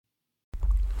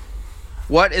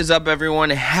What is up, everyone?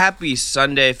 Happy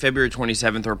Sunday, February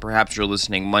 27th, or perhaps you're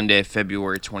listening Monday,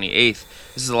 February 28th.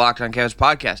 This is the Locked On Cavs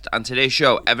podcast. On today's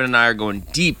show, Evan and I are going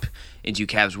deep into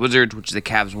Cavs Wizards, which the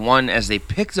Cavs won as they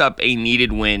picked up a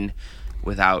needed win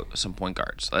without some point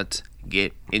guards. Let's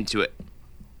get into it.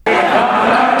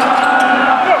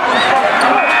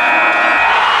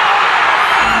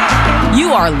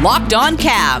 You are Locked On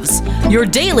Cavs, your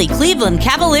daily Cleveland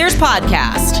Cavaliers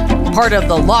podcast. Part of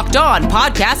the Locked On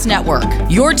Podcast Network,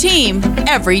 your team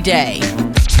every day.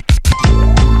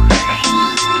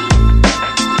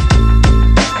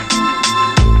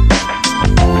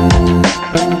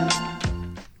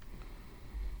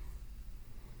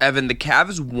 Evan, the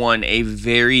Cavs won a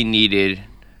very needed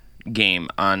game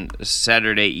on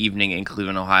Saturday evening in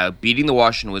Cleveland, Ohio, beating the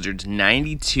Washington Wizards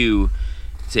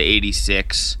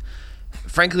 92-86.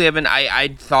 Frankly, Evan,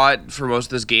 I thought for most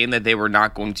of this game that they were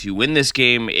not going to win this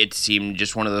game. It seemed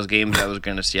just one of those games I was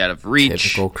going to see out of reach.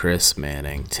 Typical Chris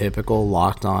Manning, typical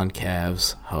Locked On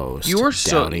Cavs host. You were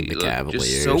so the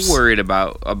Cavaliers. Just so worried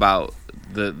about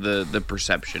the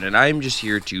perception, and I'm just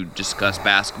here to discuss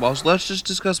basketball. So let's just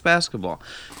discuss basketball.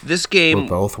 This game, we're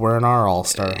both wearing our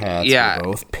All-Star hats. Yeah,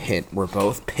 we're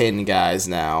both pin guys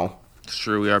now. It's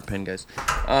true, we are pin guys.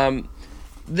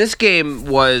 This game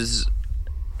was.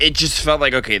 It just felt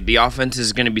like, okay, the offense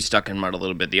is going to be stuck in mud a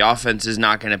little bit. The offense is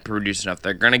not going to produce enough.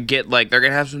 They're going to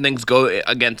have some things go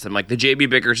against them. Like the JB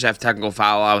Bickerstaff technical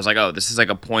foul, I was like, oh, this is like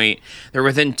a point. They're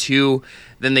within two.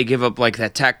 Then they give up like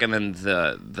that tech and then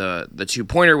the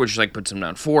 2-pointer, which like puts them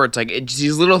down 4. It's like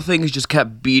these little things just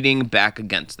kept beating back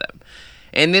against them.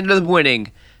 And they ended up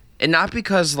winning. And not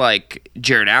because, like,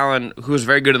 Jared Allen, who was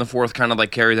very good in the fourth, kind of,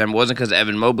 like, carried them. It wasn't because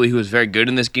Evan Mobley, who was very good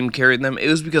in this game, carried them. It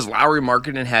was because Lauri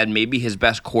Markkanen had maybe his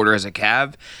best quarter as a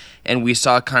Cav, and we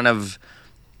saw kind of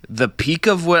the peak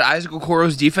of what Isaac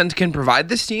Okoro's defense can provide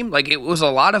this team. Like, it was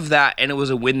a lot of that, and it was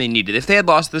a win they needed. If they had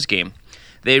lost this game,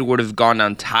 they would have gone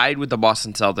down tied with the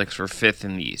Boston Celtics for 5th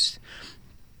in the East.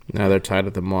 Now they're tied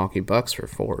with the Milwaukee Bucks for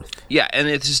 4th. Yeah, and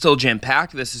it's still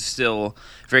jam-packed. This is still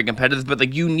very competitive, but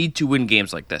like you need to win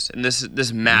games like this, and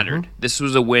this mattered. Mm-hmm. This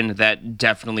was a win that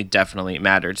definitely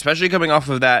mattered, especially coming off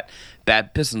of that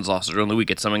bad Pistons loss earlier in the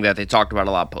week. It's something that they talked about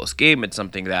a lot post-game. It's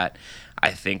something that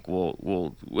I think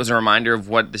was a reminder of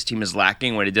what this team is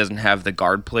lacking when it doesn't have the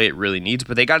guard play it really needs,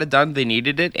 but they got it done. They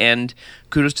needed it, and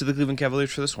kudos to the Cleveland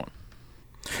Cavaliers for this one.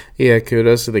 Yeah,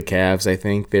 kudos to the Cavs. I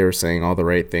think they were saying all the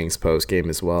right things post-game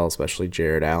as well, especially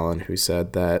Jared Allen, who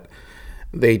said that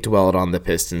they dwelled on the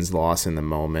Pistons' loss in the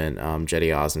moment.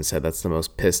 Jetty Osmond said that's the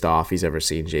most pissed off he's ever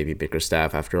seen JB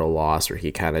Bickerstaff after a loss where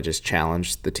he kind of just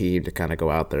challenged the team to kind of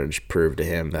go out there and just prove to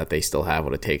him that they still have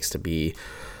what it takes to be,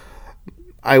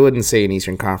 I wouldn't say an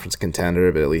Eastern Conference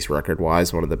contender, but at least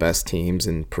record-wise, one of the best teams,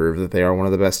 and prove that they are one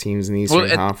of the best teams in the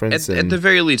Eastern Conference. At the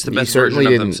very least, the best version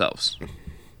of themselves.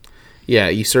 Yeah,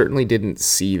 you certainly didn't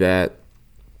see that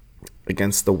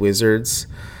against the Wizards.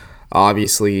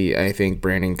 Obviously, I think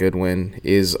Brandon Goodwin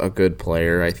is a good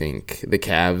player. I think the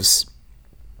Cavs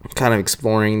kind of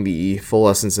exploring the full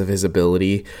essence of his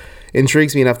ability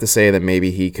intrigues me enough to say that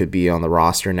maybe he could be on the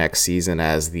roster next season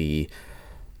as the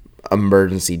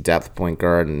emergency depth point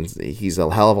guard, and he's a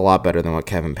hell of a lot better than what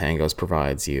Kevin Pangos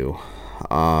provides you.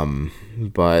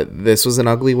 But this was an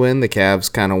ugly win. The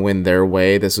Cavs kind of win their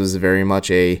way. This was very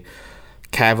much a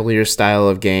Cavaliers style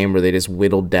of game where they just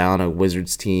whittled down a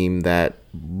Wizards team that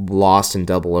lost in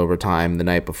double overtime the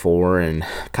night before, and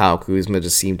Kyle Kuzma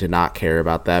just seemed to not care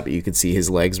about that, but you could see his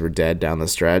legs were dead down the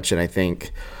stretch, and I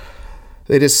think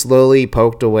they just slowly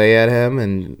poked away at him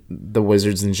and the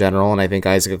Wizards in general, and I think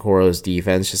Isaac Okoro's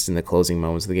defense just in the closing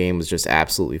moments of the game was just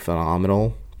absolutely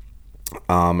phenomenal.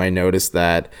 I noticed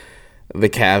that the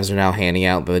Cavs are now handing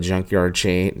out the junkyard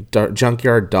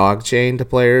dog chain to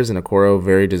players, and Okoro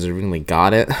very deservingly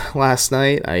got it last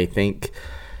night. I think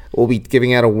we'll be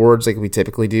giving out awards like we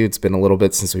typically do. It's been a little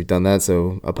bit since we've done that,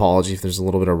 so apology if there's a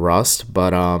little bit of rust.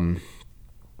 But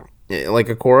like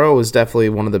Okoro was definitely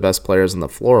one of the best players on the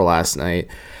floor last night.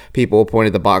 People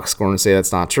pointed the box score and say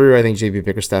that's not true. I think JB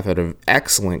Bickerstaff had an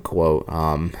excellent quote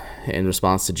in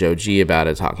response to Joe G about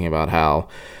it, talking about how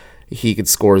he could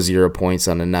score 0 points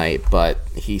on a night, but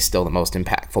he's still the most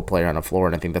impactful player on the floor,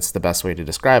 and I think that's the best way to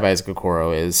describe Isaac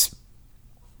Okoro is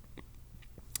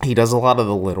he does a lot of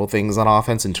the little things on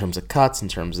offense in terms of cuts, in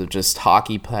terms of just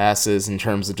hockey passes, in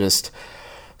terms of just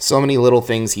so many little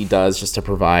things he does just to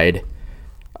provide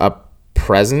a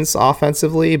presence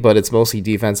offensively, but it's mostly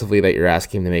defensively that you're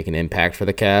asking him to make an impact for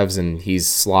the Cavs, and he's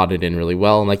slotted in really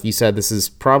well. And like you said, this is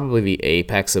probably the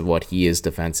apex of what he is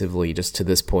defensively. Just to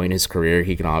this point in his career,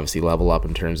 he can obviously level up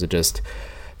in terms of just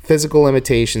physical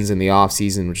limitations in the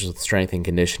offseason, which is strength and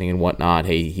conditioning and whatnot.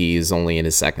 Hey, he's only in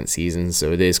his second season,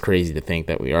 so it is crazy to think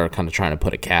that we are kind of trying to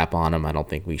put a cap on him. I don't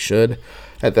think we should.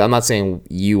 I'm not saying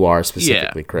you are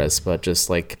specifically, Chris, but just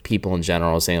like people in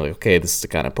general saying, like, okay, this is the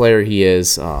kind of player he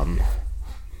is.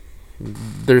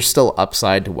 There's still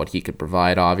upside to what he could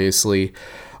provide, obviously,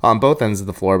 on both ends of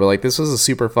the floor. But like, this was a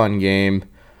super fun game.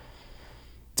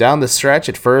 Down the stretch,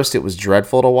 at first, it was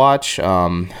dreadful to watch.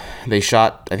 They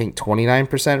shot, I think,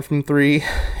 29% from three,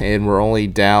 and we're only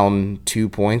down 2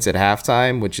 points at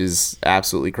halftime, which is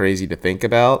absolutely crazy to think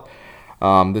about.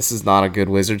 This is not a good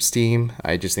Wizards team.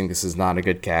 I just think this is not a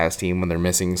good Cavs team when they're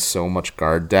missing so much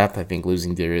guard depth. I think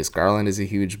losing Darius Garland is a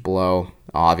huge blow.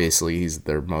 Obviously, he's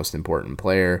their most important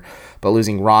player. But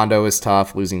losing Rondo is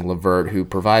tough. Losing LeVert, who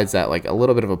provides that like a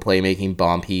little bit of a playmaking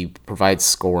bump. He provides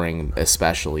scoring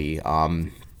especially.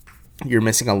 You're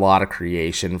missing a lot of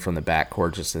creation from the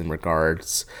backcourt just in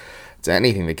regards to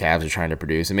anything the Cavs are trying to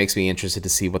produce. It makes me interested to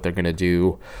see what they're going to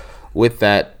do with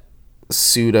that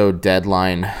pseudo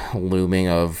deadline looming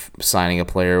of signing a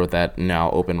player with that now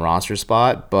open roster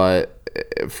spot. But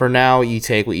for now, you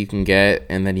take what you can get,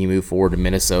 and then you move forward to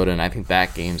Minnesota, and I think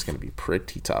that game's going to be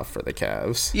pretty tough for the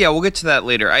Cavs. Yeah, we'll get to that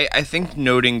later. I think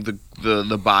noting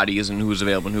the bodies and who was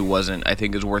available and who wasn't, I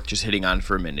think is worth just hitting on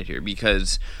for a minute here,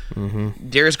 because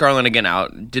Darius Garland again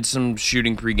out, did some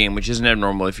shooting pregame, which isn't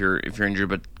abnormal if you're injured,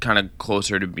 but kind of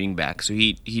closer to being back. So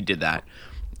he did that.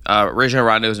 Rajon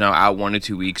Rondo is now out 1 to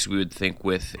 2 weeks. We would think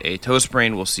with a toe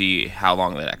sprain. We'll see how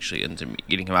long that actually ends up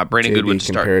getting him out. Brandon Goodwin to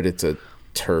start. Compared it to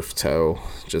turf toe,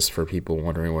 just for people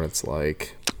wondering what it's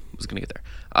like. I was going to get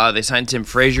there. They signed Tim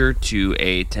Frazier to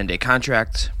a 10-day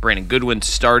contract. Brandon Goodwin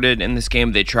started in this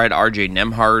game. They tried RJ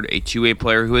Nembhard, a two-way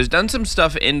player who has done some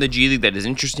stuff in the G League that is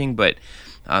interesting, but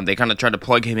they kind of tried to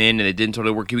plug him in, and it didn't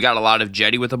totally work. We got a lot of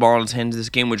Jetty with the ball in his hands this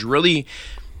game, which really,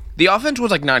 the offense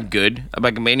was like not good.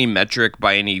 By any metric,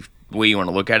 by any way you want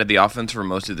to look at it, the offense for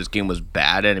most of this game was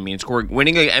bad. And I mean,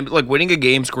 winning a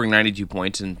game, scoring 92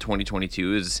 points in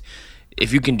 2022 is,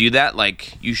 if you can do that,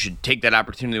 like, you should take that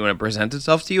opportunity when it presents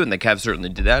itself to you, and the Cavs certainly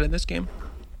did that in this game.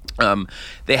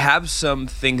 They have some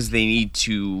things they need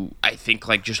to, I think,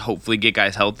 like, just hopefully get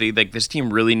guys healthy. Like, this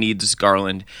team really needs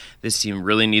Garland. This team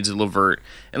really needs LeVert.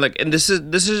 And this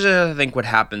is I think what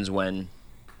happens when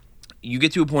you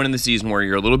get to a point in the season where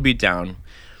you're a little beat down.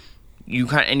 You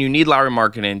need Lauri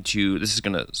Markkanen to, this is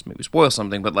gonna maybe spoil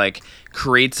something, but like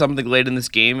create something late in this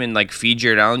game and like feed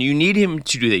Jared Allen. You need him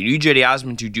to do that. You need Jetty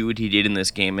Osman to do what he did in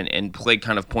this game and play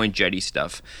kind of point Jetty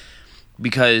stuff,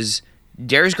 because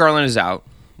Darius Garland is out.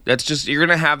 That's just, you're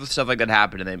gonna have stuff like that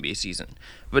happen in the NBA season.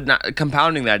 But not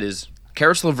compounding that is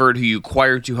Karis LeVert, who you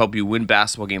acquired to help you win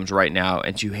basketball games right now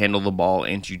and to handle the ball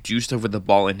and to do stuff with the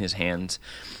ball in his hands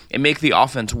and make the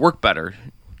offense work better,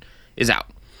 is out.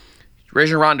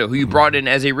 Rajon Rondo, who you brought in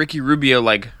as a Ricky Rubio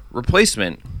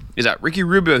replacement, is out. Ricky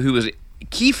Rubio, who was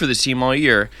key for this team all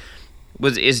year,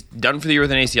 is done for the year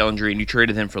with an ACL injury, and you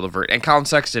traded him for LeVert. And Colin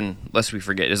Sexton, lest we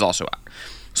forget, is also out.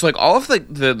 So like all of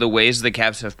the ways the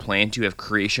Cavs have planned to have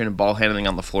creation and ball handling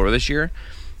on the floor this year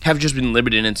have just been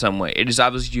limited in some way. It is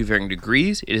obviously to varying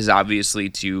degrees. It is obviously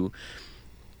to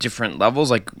different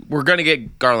levels. Like, we're going to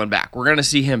get Garland back. We're going to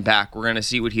see him back. We're going to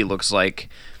see what he looks like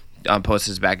post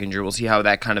his back injury. We'll see how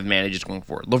that kind of manages going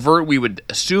forward. LeVert, we would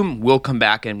assume, will come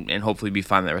back and hopefully be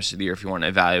fine the rest of the year if you want to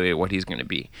evaluate what he's going to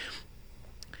be.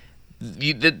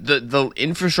 The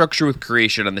infrastructure with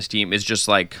creation on this team is just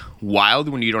like wild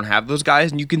when you don't have those guys,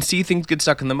 and you can see things get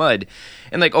stuck in the mud.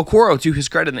 And like Okoro, to his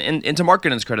credit, and to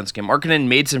Markkanen's credit in this game, Markkanen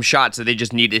made some shots that they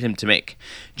just needed him to make.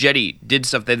 Jetty did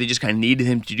stuff that they just kind of needed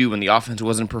him to do when the offense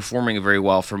wasn't performing very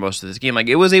well for most of this game. Like,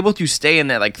 it was able to stay in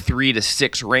that like 3 to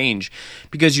 6 range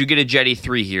because you get a Jetty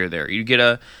 3 here or there. You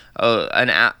get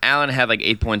Allen had like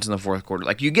 8 points in the fourth quarter.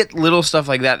 Like, you get little stuff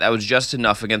like that was just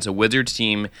enough against a Wizards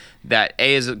team that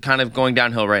A, is kind of going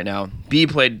downhill right now. B,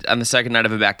 played on the second night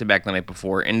of a back-to-back the night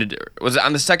before, and it was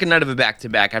on the second night of a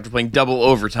back-to-back after playing double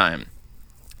overtime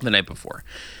the night before.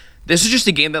 This is just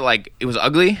a game that, like, it was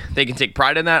ugly. They can take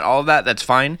pride in that, all of that. That's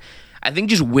fine. I think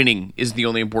just winning is the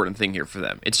only important thing here for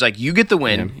them. It's like, you get the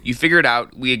win, you figure it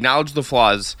out, we acknowledge the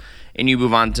flaws, and you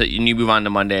move on to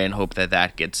Monday and hope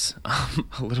that gets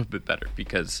a little bit better,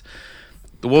 because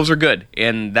the Wolves are good,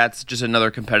 and that's just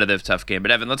another competitive, tough game. But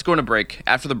Evan, let's go on a break.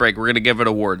 After the break, we're going to give it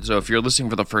awards. So if you're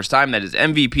listening for the first time, that is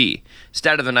MVP,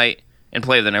 Stat of the Night, and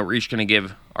Play of the Night. We're each going to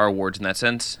give our awards in that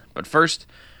sense. But first,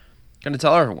 going to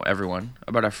tell everyone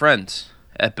about our friends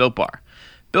at Built Bar.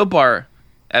 Built Bar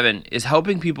Evan, is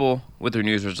helping people with their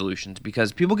New Year's resolutions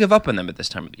because people give up on them at this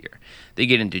time of the year. They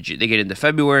get into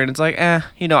February and it's like, I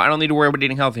don't need to worry about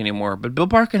eating healthy anymore. But Built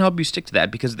Bar can help you stick to that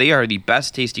because they are the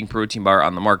best tasting protein bar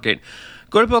on the market.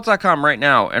 Go to Built.com right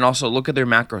now and also look at their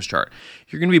macros chart.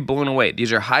 You're going to be blown away.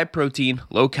 These are high protein,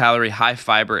 low calorie, high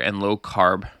fiber, and low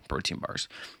carb protein bars.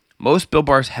 Most Built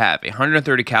Bars have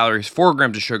 130 calories, 4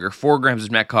 grams of sugar, 4 grams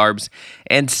of net carbs,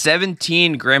 and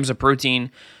 17 grams of protein,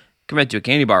 compared to a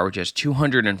candy bar, which has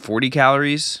 240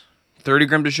 calories, 30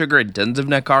 grams of sugar, and tons of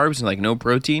net carbs, and no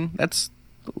protein.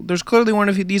 There's clearly one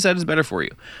of these that is better for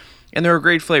you. And there are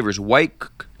great flavors. White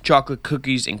chocolate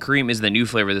cookies and cream is the new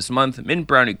flavor this month. Mint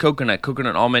brownie,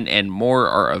 coconut almond, and more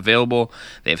are available.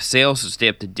 They have sales, so stay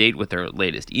up to date with their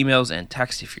latest emails and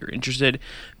text if you're interested.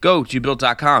 Go to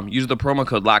Built.com, use the promo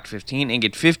code LOCKED15 and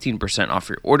get 15% off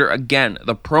your order. Again,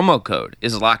 the promo code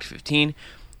is LOCKED15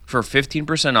 for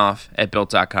 15% off at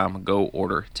Built.com. Go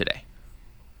order today.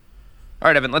 All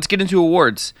right, Evan, let's get into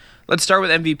awards. Let's start with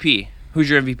MVP. Who's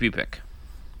your MVP pick?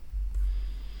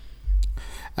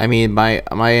 I mean, my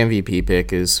MVP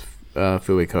pick is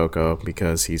Fui Koko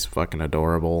because he's fucking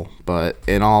adorable. But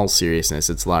in all seriousness,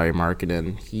 it's Larry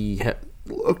Markkinen. He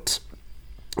looked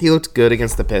good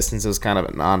against the Pistons. It was kind of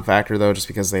a non-factor, though, just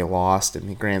because they lost in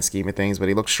the grand scheme of things. But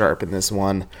he looked sharp in this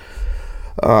one.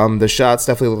 The shots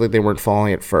definitely looked like they weren't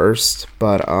falling at first,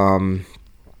 but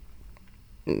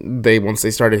once they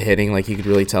started hitting, you could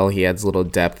really tell he adds a little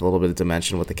depth, a little bit of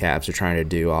dimension what the Cavs are trying to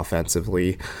do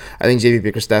offensively. I think JB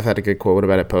Bickerstaff had a good quote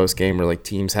about it post game where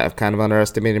teams have kind of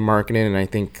underestimated Markkinen, and I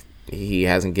think he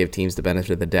hasn't given teams the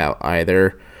benefit of the doubt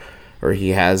either, or he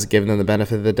has given them the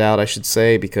benefit of the doubt, I should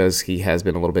say, because he has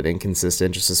been a little bit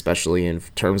inconsistent, just especially in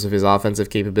terms of his offensive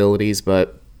capabilities.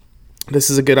 But this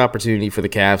is a good opportunity for the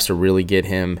Cavs to really get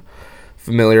him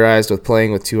familiarized with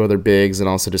playing with two other bigs and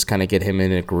also just kind of get him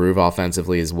in a groove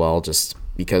offensively as well, just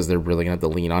because they're really going to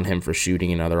have to lean on him for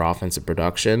shooting and other offensive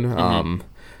production. Mm-hmm.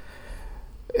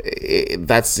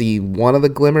 That's one of the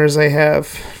glimmers I have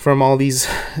from all these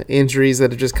injuries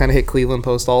that have just kind of hit Cleveland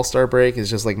post All-Star break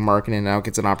is just Markkinen now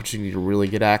gets an opportunity to really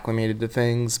get acclimated to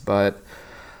things. But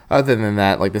other than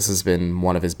that, this has been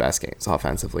one of his best games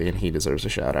offensively, and he deserves a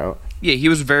shout-out. Yeah, he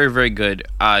was very, very good.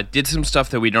 Did some stuff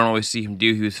that we don't always see him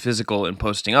do. He was physical and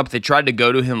posting up. They tried to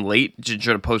go to him late to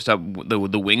try to post up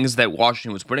the wings that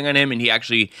Washington was putting on him, and he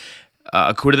actually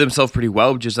acquitted himself pretty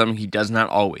well, which is something he does not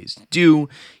always do.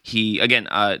 He, again,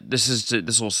 we'll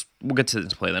get to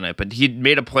this play of the night, but he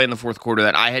made a play in the fourth quarter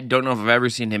that I don't know if I've ever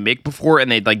seen him make before,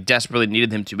 and they desperately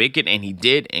needed him to make it, and he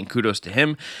did, and kudos to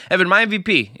him. Evan, my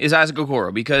MVP is Isaac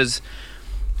Okoro because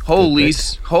holy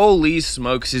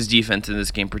smokes, his defense in this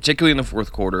game, particularly in the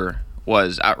fourth quarter,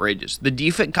 was outrageous. The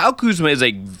defense, Kyle Kuzma is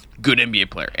a good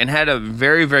NBA player and had a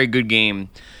very, very good game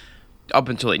up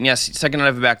until late. And yes, second night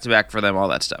of a back-to-back for them, all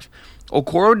that stuff.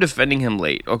 Okoro defending him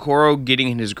late. Okoro getting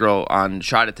in his grill on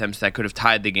shot attempts that could have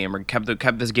tied the game or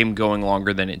kept this game going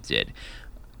longer than it did.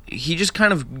 He just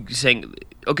kind of saying,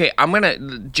 okay,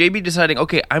 JB deciding,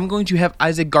 okay, I'm going to have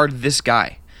Isaac guard this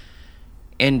guy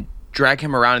and drag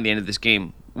him around at the end of this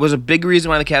game was a big reason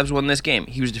why the Cavs won this game.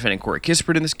 He was defending Corey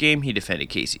Kispert in this game. He defended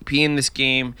KCP in this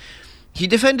game. He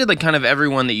defended kind of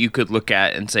everyone that you could look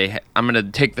at and say, hey, I'm going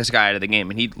to take this guy out of the game.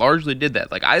 And he largely did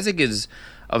that. Isaac is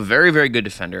a very, very good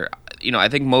defender. I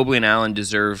think Mobley and Allen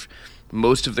deserve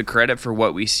most of the credit for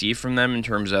what we see from them in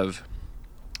terms of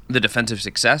the defensive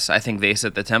success. I think they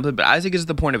set the template, but Isaac is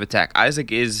the point of attack.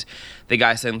 Isaac is the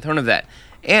guy set in front of that.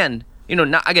 And,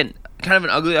 not again, kind of an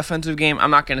ugly offensive game.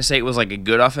 I'm not going to say it was a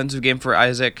good offensive game for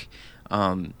Isaac.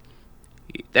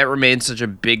 That remains such a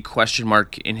big question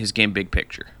mark in his game big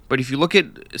picture. But if you look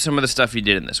at some of the stuff he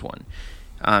did in this one,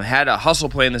 had a hustle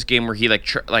play in this game where he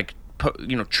tracked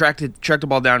the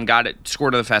ball down, got it,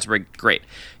 scored on the fast break, great.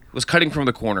 Was cutting from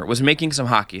the corner, was making some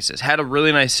hockey assists, had a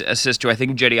really nice assist to, I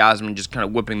think, Jetty Osman just kind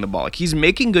of whipping the ball. He's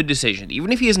making good decisions,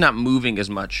 even if he is not moving as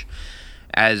much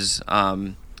as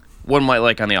one might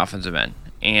like on the offensive end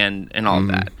and all of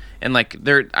that. And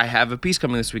I have a piece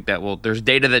coming this week that there's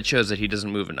data that shows that he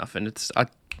doesn't move enough, and it's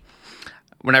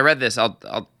when I read this,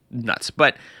 I'll nuts,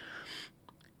 but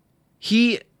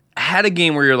he had a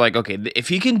game where you're like, okay, if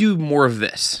he can do more of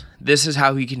this is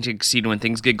how he can succeed when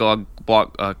things get kind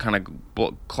of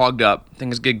clogged up,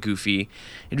 things get goofy.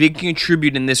 If he can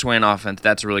contribute in this way in offense,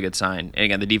 that's a really good sign. And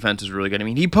again, the defense is really good. I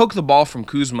mean, he poked the ball from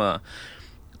Kuzma,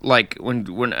 what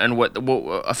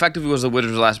effectively was the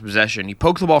Wizards' last possession. He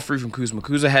poked the ball free from Kuzma.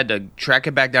 Kuzma had to track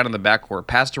it back down in the backcourt,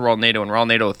 pass to Raul Nato, and Raul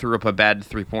Nato threw up a bad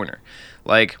three-pointer.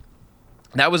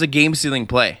 That was a game-sealing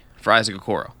play for Isaac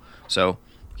Okoro. So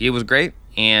he was great,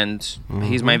 and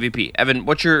he's my MVP. Evan,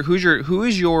 what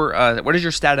is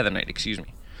your stat of the night? Excuse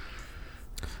me.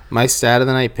 My stat of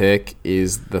the night pick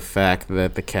is the fact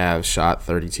that the Cavs shot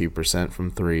 32% from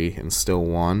three and still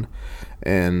won.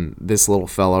 And this little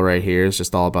fella right here is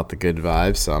just all about the good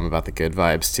vibes, so I'm about the good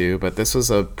vibes too. But this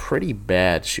was a pretty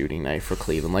bad shooting night for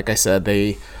Cleveland. Like I said,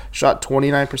 they shot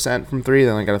 29% from three,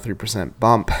 then they got a 3%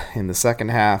 bump in the second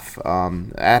half.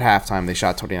 At halftime, they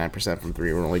shot 29% from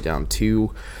three. We're only down 2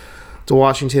 to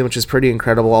Washington, which is pretty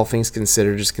incredible, all things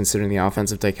considered, just considering the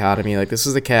offensive dichotomy. Like, this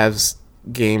was the Cavs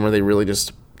game where they really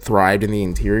just thrived in the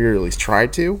interior, or at least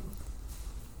tried to,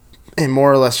 and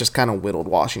more or less just kind of whittled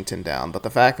Washington down. But the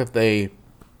fact that they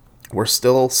were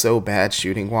still so bad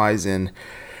shooting-wise and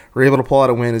were able to pull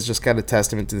out a win is just kind of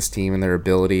testament to this team and their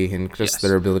ability, and just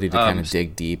their ability to kind of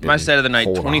dig deep. My stat of the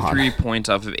night, 23 points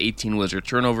off of 18 Wizard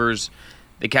turnovers.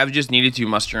 The Cavs just needed to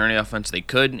muster any offense they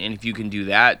could, and if you can do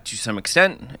that to some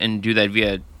extent and do that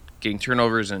via getting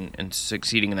turnovers and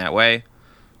succeeding in that way,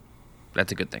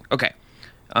 that's a good thing. Okay.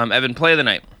 Evan, play of the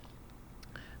night.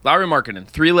 Lauri Markkanen,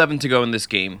 3:11 to go in this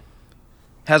game.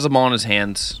 Has the ball in his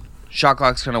hands. Shot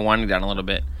clock's kind of winding down a little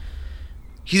bit.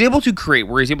 He's able to create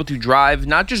where he's able to drive,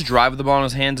 not just drive the ball in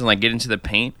his hands and like get into the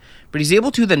paint, but he's able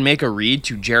to then make a read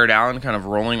to Jared Allen kind of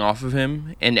rolling off of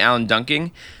him and Allen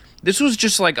dunking. This was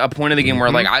just like a point of the game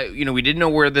where like we didn't know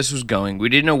where this was going. We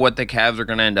didn't know what the Cavs are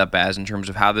going to end up as in terms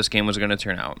of how this game was going to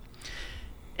turn out.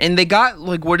 And they got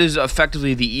like what is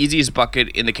effectively the easiest bucket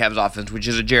in the Cavs offense, which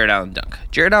is a Jared Allen dunk.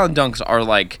 Jared Allen dunks are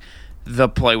like the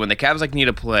play when the Cavs like need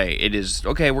a play. It is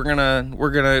okay. We're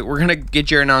gonna get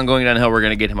Jared Allen going downhill. We're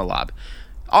gonna get him a lob.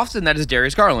 Often that is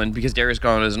Darius Garland, because Darius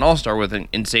Garland is an all-star with an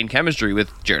insane chemistry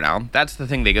with Jared Allen. That's the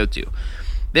thing they go to.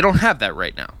 They don't have that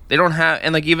right now. They don't have,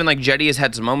 and like even like Jetty has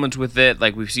had some moments with it.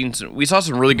 Like we saw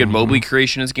some really good Mobley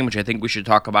creation in this game, which I think we should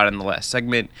talk about in the last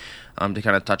segment to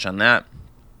kind of touch on that.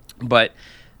 But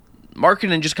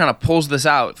Markkanen just kind of pulls this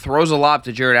out, throws a lob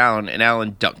to Jared Allen, and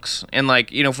Allen dunks. And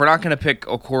like, if we're not going to pick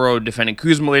Okoro defending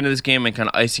Kuzma late in this game and kind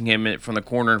of icing him from the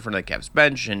corner in front of the Cavs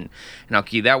bench and how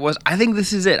key that was, I think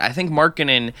this is it. I think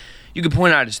Markkanen, you could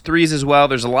point out his threes as well.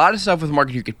 There's a lot of stuff with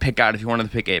Markkanen you could pick out if you wanted to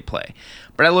pick a play.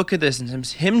 But I look at this and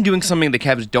him doing something the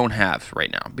Cavs don't have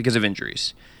right now because of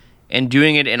injuries. And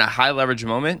doing it in a high leverage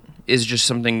moment is just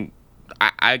something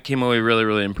I came away really,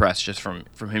 really impressed just from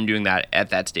him doing that at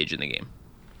that stage in the game.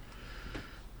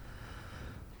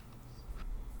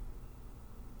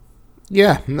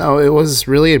 Yeah, no, it was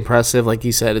really impressive. Like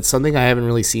you said, it's something I haven't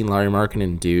really seen Lauri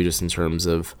Markkanen do just in terms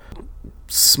of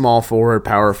small forward,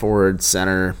 power forward,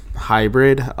 center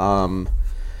hybrid.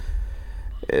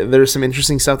 There's some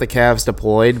interesting stuff the Cavs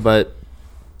deployed, but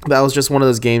that was just one of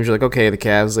those games you're like, okay, the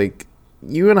Cavs, like,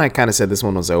 you and I kind of said this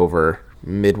one was over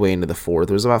midway into the fourth.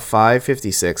 There was about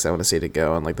 5:56, I want to say, to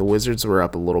go, and like the Wizards were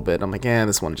up a little bit. I'm like,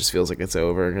 this one just feels like it's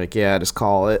over. And you're like, yeah, just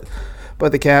call it.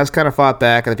 But the Cavs kind of fought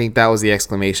back, and I think that was the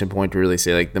exclamation point to really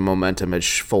say, like, the momentum had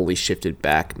fully shifted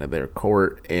back into their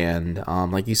court. And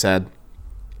like you said,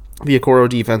 the Okoro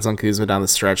defense on Kuzma down the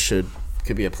stretch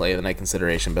could be a play of the night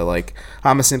consideration. But, like,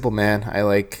 I'm a simple man. I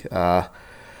like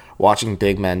watching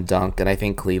big men dunk, and I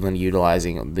think Cleveland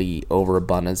utilizing the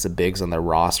overabundance of bigs on their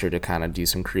roster to kind of do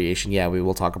some creation. Yeah, we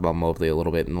will talk about Mobley a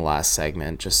little bit in the last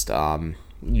segment. Just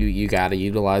you got to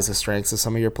utilize the strengths of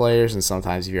some of your players, and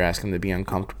sometimes if you're asking them to be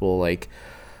uncomfortable, like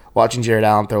watching Jared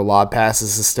Allen throw lob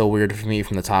passes is still weird for me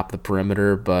from the top of the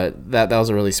perimeter, but that was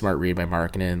a really smart read by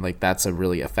Markkanen. Like, that's a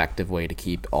really effective way to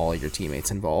keep all your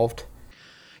teammates involved.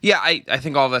 Yeah, I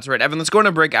think all of that's right. Evan, let's go on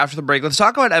a break. After the break, let's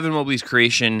talk about Evan Mobley's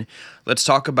creation. Let's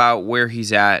talk about where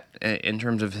he's at in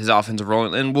terms of his offensive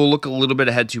role. And we'll look a little bit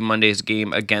ahead to Monday's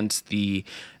game against the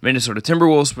Minnesota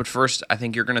Timberwolves. But first, I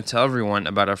think you're going to tell everyone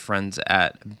about our friends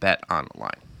at Bet Online.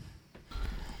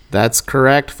 That's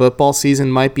correct. Football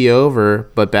season might be over,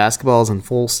 but basketball is in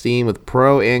full steam with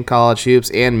pro and college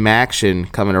hoops and Maction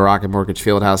coming to Rocket Mortgage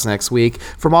Fieldhouse next week.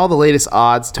 From all the latest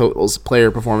odds, totals, player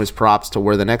performance props to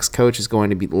where the next coach is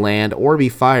going to land or be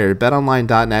fired,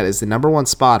 BetOnline.net is the number one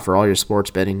spot for all your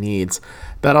sports betting needs.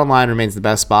 BetOnline remains the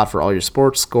best spot for all your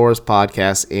sports, scores,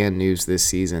 podcasts, and news this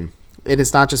season. It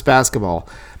is not just basketball.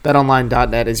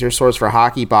 BetOnline.net is your source for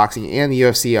hockey, boxing, and the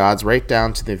UFC odds, right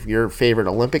down to your favorite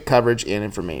Olympic coverage and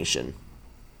information.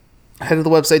 Head to the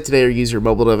website today or use your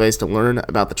mobile device to learn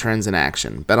about the trends in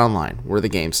action. BetOnline, where the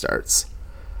game starts.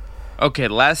 Okay,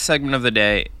 last segment of the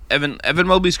day. Evan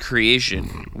Mobley's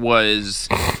creation was,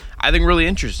 I think, really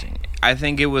interesting. I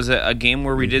think it was a game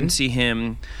where we didn't see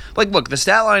him. Like, look, the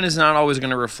stat line is not always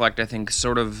going to reflect, I think,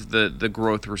 sort of the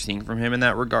growth we're seeing from him in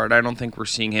that regard. I don't think we're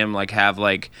seeing him, like, have,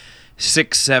 like,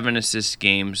 6-7 assist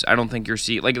games. I don't think you're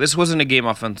seeing, like, this wasn't a game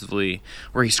offensively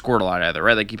where he scored a lot either,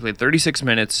 right? Like, he played 36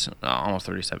 minutes, almost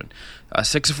 37,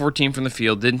 6 of 14 from the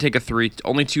field, didn't take a 3,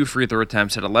 only 2 free throw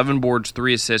attempts, had 11 boards,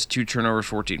 3 assists, 2 turnovers,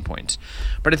 14 points.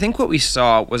 But I think what we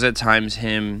saw was at times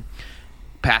him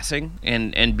passing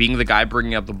and being the guy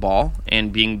bringing up the ball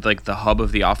and being, like, the hub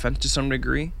of the offense to some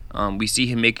degree. We see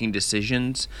him making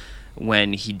decisions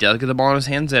when he does get the ball in his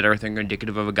hands that are, I think,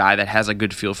 indicative of a guy that has a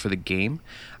good feel for the game.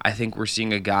 I think we're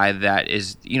seeing a guy that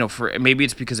is, for maybe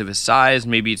it's because of his size,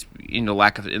 maybe it's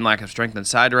lack of strength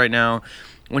inside right now.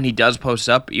 When he does post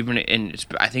up,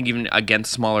 I think even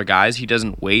against smaller guys, he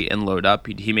doesn't wait and load up.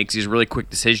 He makes these really quick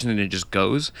decisions and it just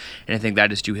goes. And I think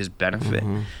that is to his benefit.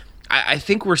 Mm-hmm. I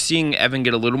think we're seeing Evan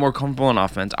get a little more comfortable in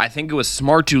offense. I think it was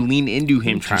smart to lean into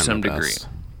him to some degree.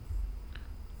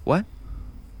 What?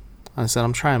 I said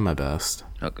I'm trying my best.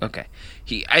 Okay.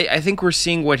 I think we're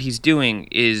seeing what he's doing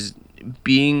is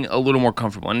being a little more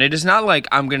comfortable. And it is not like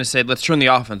I'm going to say, let's turn the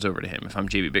offense over to him if I'm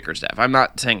JB Bickerstaff. I'm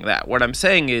not saying that. What I'm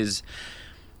saying is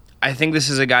I think this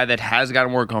is a guy that has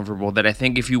gotten more comfortable, that I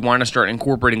think if you want to start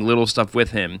incorporating little stuff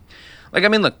with him, like, I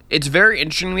mean, look, it's very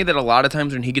interesting to me that a lot of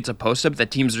times when he gets a post-up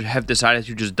that teams have decided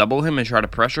to just double him and try to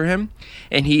pressure him.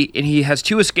 And he has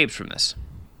 2 escapes from this.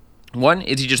 One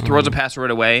is he just throws a pass right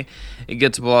away. It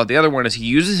gets the ball out. The other one is he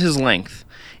uses his length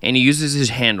and he uses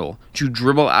his handle to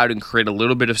dribble out and create a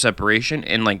little bit of separation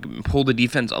and, like, pull the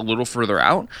defense a little further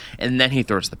out, and then he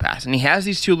throws the pass. And he has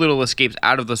these 2 little escapes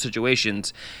out of those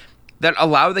situations that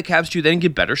allow the Cavs to then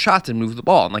get better shots and move the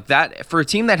ball. And, like, that, for a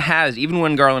team that has, even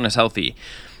when Garland is healthy,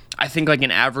 I think, like,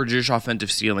 an average-ish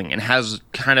offensive ceiling and has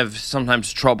kind of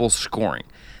sometimes trouble scoring.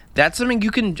 That's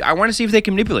something I want to see if they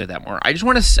can manipulate that more.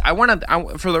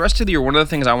 For the rest of the year, one of the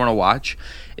things I want to watch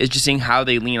is just seeing how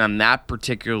they lean on that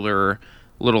particular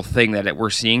little thing that we're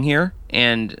seeing here.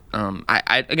 And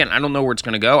I don't know where it's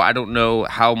going to go. I don't know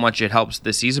how much it helps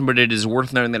this season, but it is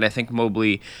worth noting that I think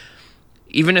Mobley,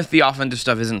 even if the offensive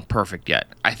stuff isn't perfect yet,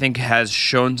 I think has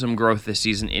shown some growth this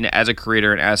season as a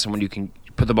creator and as someone who can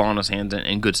put the ball in his hands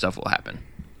and good stuff will happen.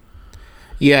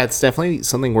 Yeah, it's definitely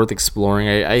something worth exploring.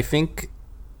 I think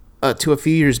to a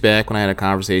few years back when I had a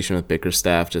conversation with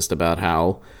Bickerstaff just about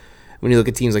how when you look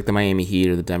at teams like the Miami Heat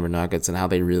or the Denver Nuggets and how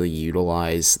they really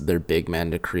utilize their big men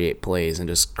to create plays and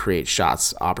just create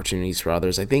shots, opportunities for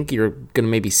others, I think you're going to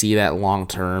maybe see that long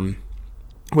term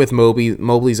with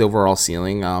Mobley's overall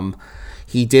ceiling.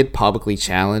 He did publicly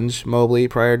challenge Mobley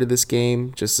prior to this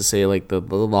game just to say, like, the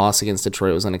loss against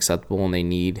Detroit was unacceptable and they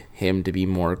need him to be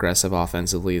more aggressive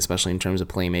offensively, especially in terms of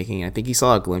playmaking. I think he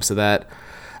saw a glimpse of that,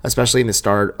 especially in the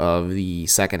start of the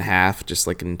second half, just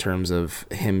like in terms of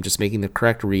him just making the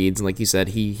correct reads. And like you said,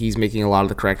 he's making a lot of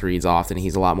the correct reads often.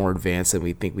 He's a lot more advanced than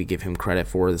we think we give him credit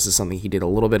for. This is something he did a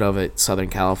little bit of at Southern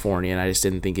California, and I just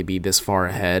didn't think it'd be this far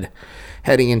ahead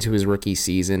heading into his rookie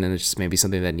season, and it's just maybe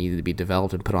something that needed to be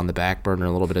developed and put on the back burner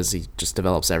a little bit as he just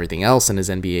develops everything else in his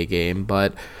NBA game.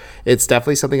 But it's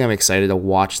definitely something I'm excited to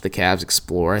watch the Cavs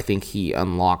explore. I think he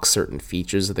unlocks certain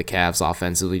features of the Cavs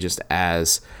offensively just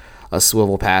as a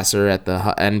swivel passer at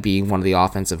the end, being one of the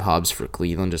offensive hubs for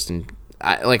Cleveland.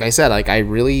 Like I said,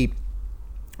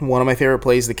 one of my favorite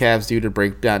plays the Cavs do to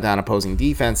break down opposing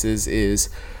defenses is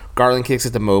Garland kicks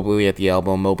it to Mobley at the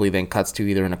elbow. Mobley then cuts to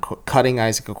either cutting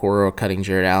Isaac Okoro or cutting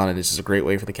Jared Allen, and it's just a great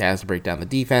way for the Cavs to break down the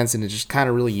defense, and it just kind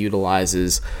of really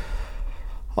utilizes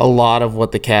a lot of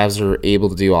what the Cavs are able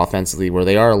to do offensively, where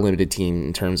they are a limited team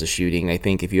in terms of shooting. I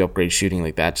think if you upgrade shooting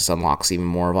like that, just unlocks even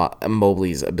more of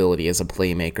Mobley's ability as a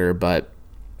playmaker, but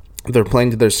they're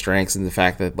playing to their strengths and the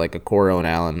fact that, like, Okoro and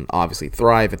Allen obviously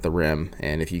thrive at the rim,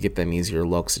 and if you get them easier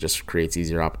looks, it just creates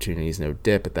easier opportunities, no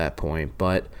dip at that point.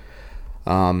 But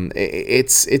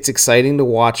it's exciting to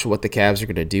watch what the Cavs are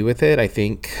going to do with it. I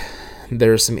think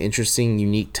there are some interesting,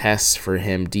 unique tests for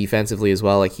him defensively as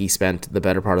well. Like, he spent the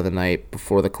better part of the night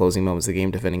before the closing moments of the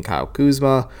game defending Kyle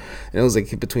Kuzma, and it was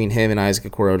like between him and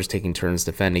Isaac Okoro just taking turns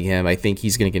defending him. I think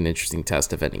he's going to get an interesting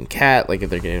test defending Cat, like if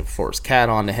they're going to force Cat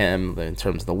onto him in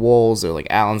terms of the Wolves, or like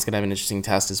Allen's going to have an interesting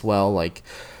test as well. Like,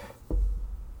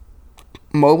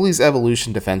 Mobley's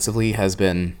evolution defensively has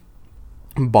been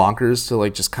bonkers to,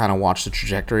 like, just kind of watch the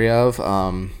trajectory of.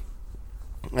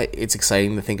 It's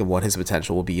exciting to think of what his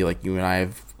potential will be. Like, you and I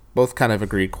have both kind of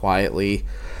agreed quietly,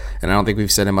 and I don't think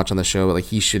we've said it much on the show, but, like,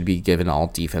 he should be given all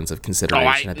defensive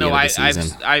consideration at the end of the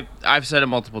season. I've said it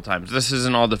multiple times. This is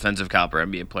an all defensive caliber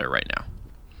NBA player right now.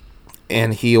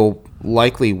 And he'll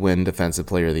likely win Defensive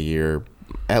Player of the Year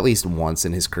at least once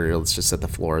in his career, let's just set the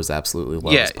floor as absolutely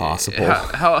low as possible.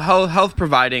 Health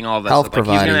providing all that. Health stuff.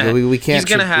 providing. We can't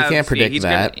predict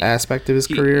that aspect of his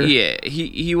career.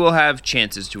 He will have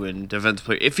chances to win defensive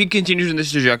player if he continues in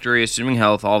this trajectory, assuming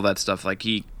health, all that stuff. Like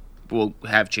he will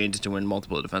have chances to win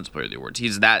multiple defensive player of the awards.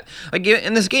 He's that like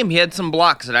in this game. He had some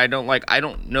blocks that I don't like. I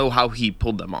don't know how he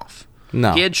pulled them off.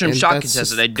 No, he had some shot contests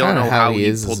that I don't know how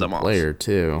he pulled them off. Player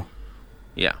too.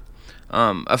 Yeah.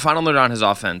 A final note on his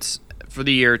offense. For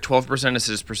the year, 12%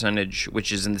 assist percentage,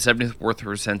 which is in the 74th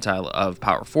percentile of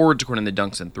power forwards, according to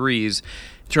dunks and threes.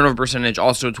 Turnover percentage,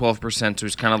 also 12%, so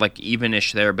it's kind of like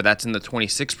even-ish there, but that's in the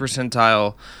 26th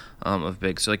percentile of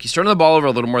bigs. So like he's turning the ball over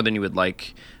a little more than you would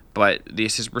like, but the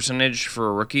assist percentage for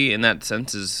a rookie in that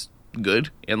sense is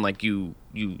good, and like you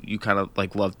kind of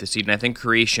like love to see it. And I think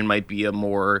creation might be a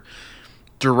more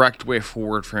direct way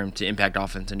forward for him to impact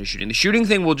offense into shooting. The shooting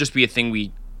thing will just be a thing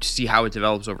we see how it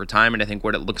develops over time, and I think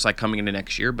what it looks like coming into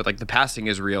next year. But like the passing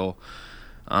is real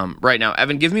right now.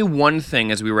 Evan, give me one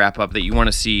thing as we wrap up that you want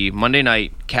to see Monday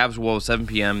night, Cavs Wolves, 7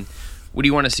 p.m. What do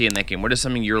you want to see in that game? What is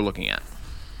something you're looking at?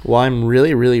 Well, I'm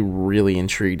really, really, really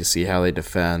intrigued to see how they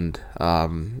defend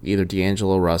either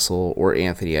D'Angelo Russell or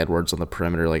Anthony Edwards on the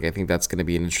perimeter. Like, I think that's going to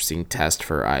be an interesting test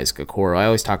for Isaac Okoro. I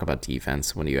always talk about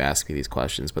defense when you ask me these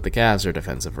questions, but the Cavs are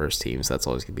defensive-first teams. So that's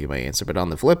always going to be my answer. But on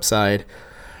the flip side,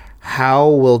 how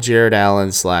will Jared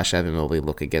Allen / Evan Mobley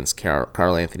look against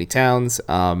Karl Anthony Towns?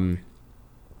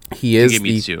 He is you gave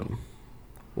me two.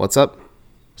 What's up?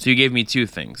 So you gave me two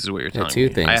things, is what you're telling me. Two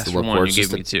things. I asked for one, you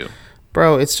gave me two.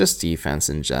 Bro, it's just defense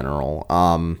in general.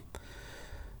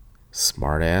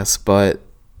 Smart ass, but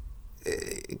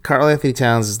Karl Anthony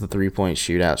Towns is the 3-point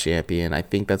shootout champion. I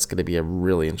think that's going to be a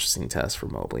really interesting test for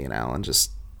Mobley and Allen,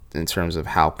 just in terms of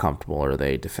how comfortable are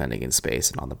they defending in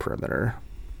space and on the perimeter.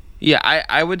 Yeah,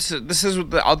 I would say this is.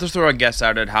 I'll just throw a guess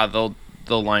out at how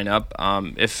they'll line up.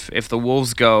 If the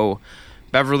Wolves go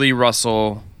Beverly,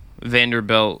 Russell,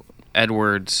 Vanderbilt,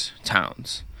 Edwards,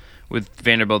 Towns, with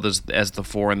Vanderbilt as the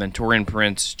 4, and then Taurean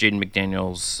Prince, Jaden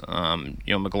McDaniels,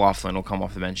 McLaughlin will come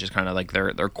off the bench as kind of like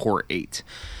their core 8.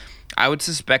 I would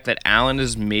suspect that Allen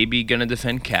is maybe going to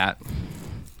defend Cat,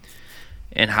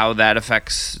 and how that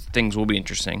affects things will be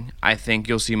interesting. I think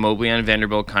you'll see Mobley and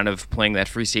Vanderbilt kind of playing that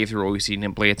free safety role we've seen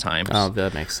him play at times. Oh,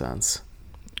 that makes sense.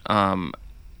 And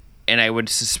I would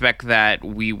suspect that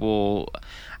we will...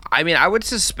 I would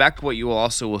suspect what you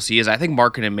also will see is I think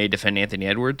Markkanen may defend Anthony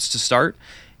Edwards to start,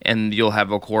 and you'll have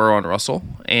Okoro on Russell,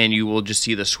 and you will just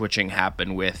see the switching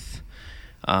happen with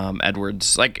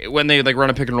Edwards. Like when they run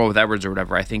a pick and roll with Edwards or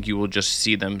whatever, I think you will just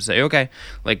see them say, okay,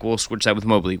 like we'll switch that with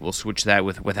Mobley, we'll switch that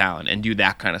with Allen, and do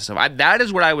that kind of stuff. That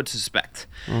is what I would suspect.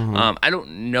 Mm-hmm. I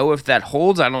don't know if that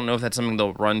holds. I don't know if that's something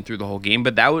they'll run through the whole game,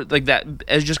 but that would that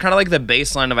as just kind of like the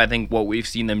baseline of I think what we've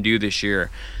seen them do this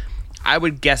year. I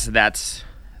would guess that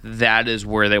is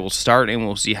where they will start, and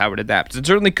we'll see how it adapts. It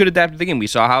certainly could adapt to the game. We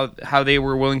saw how they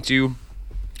were willing to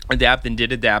adapt and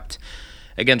did adapt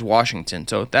against Washington.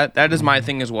 So that is my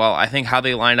thing as well. I think how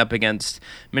they line up against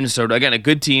Minnesota, again, a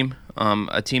good team,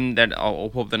 a team that I'll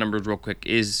pull up the numbers real quick,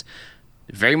 is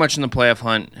very much in the playoff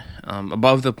hunt,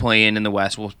 above the play-in the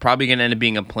West. Well, probably going to end up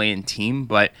being a play-in team,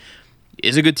 but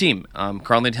is a good team.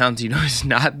 Karl Anthony Towns, is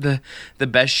not the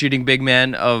best shooting big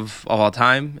man of all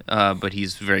time, but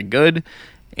he's very good,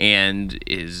 and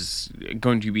is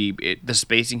going to be the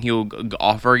spacing he will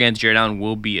offer against Jared Allen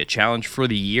will be a challenge for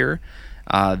the year.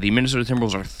 The Minnesota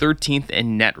Timberwolves are 13th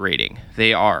in net rating.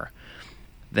 They are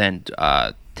then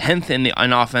 10th in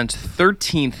offense,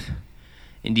 13th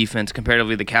in defense.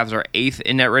 Comparatively, the Cavs are 8th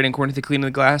in net rating according to Clean the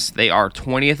Glass. They are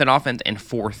 20th in offense and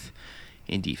 4th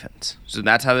in defense. So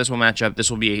that's how this will match up.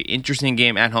 This will be an interesting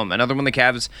game at home. Another one the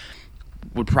Cavs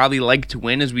would probably like to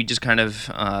win as we just kind of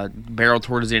barrel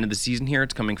towards the end of the season here.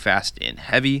 It's coming fast and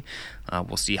heavy.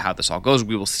 We'll see how this all goes.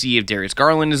 We will see if Darius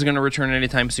Garland is going to return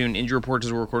anytime soon. Injury reports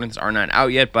as we're recording this are not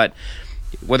out yet, but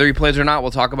whether he plays or not,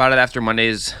 we'll talk about it after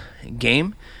Monday's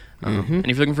game. And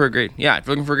if you're looking for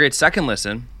a great second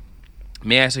listen,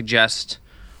 may I suggest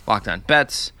Locked On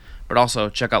Bets, but also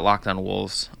check out Locked On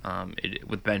Wolves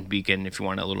with Ben Beacon if you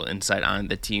want a little insight on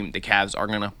the team the Cavs are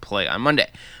going to play on Monday.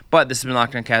 But this has been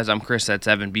Locked On Cavs. I'm Chris. That's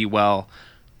Evan. Be well.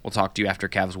 We'll talk to you after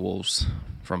Cavs Wolves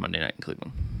for Monday night in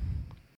Cleveland.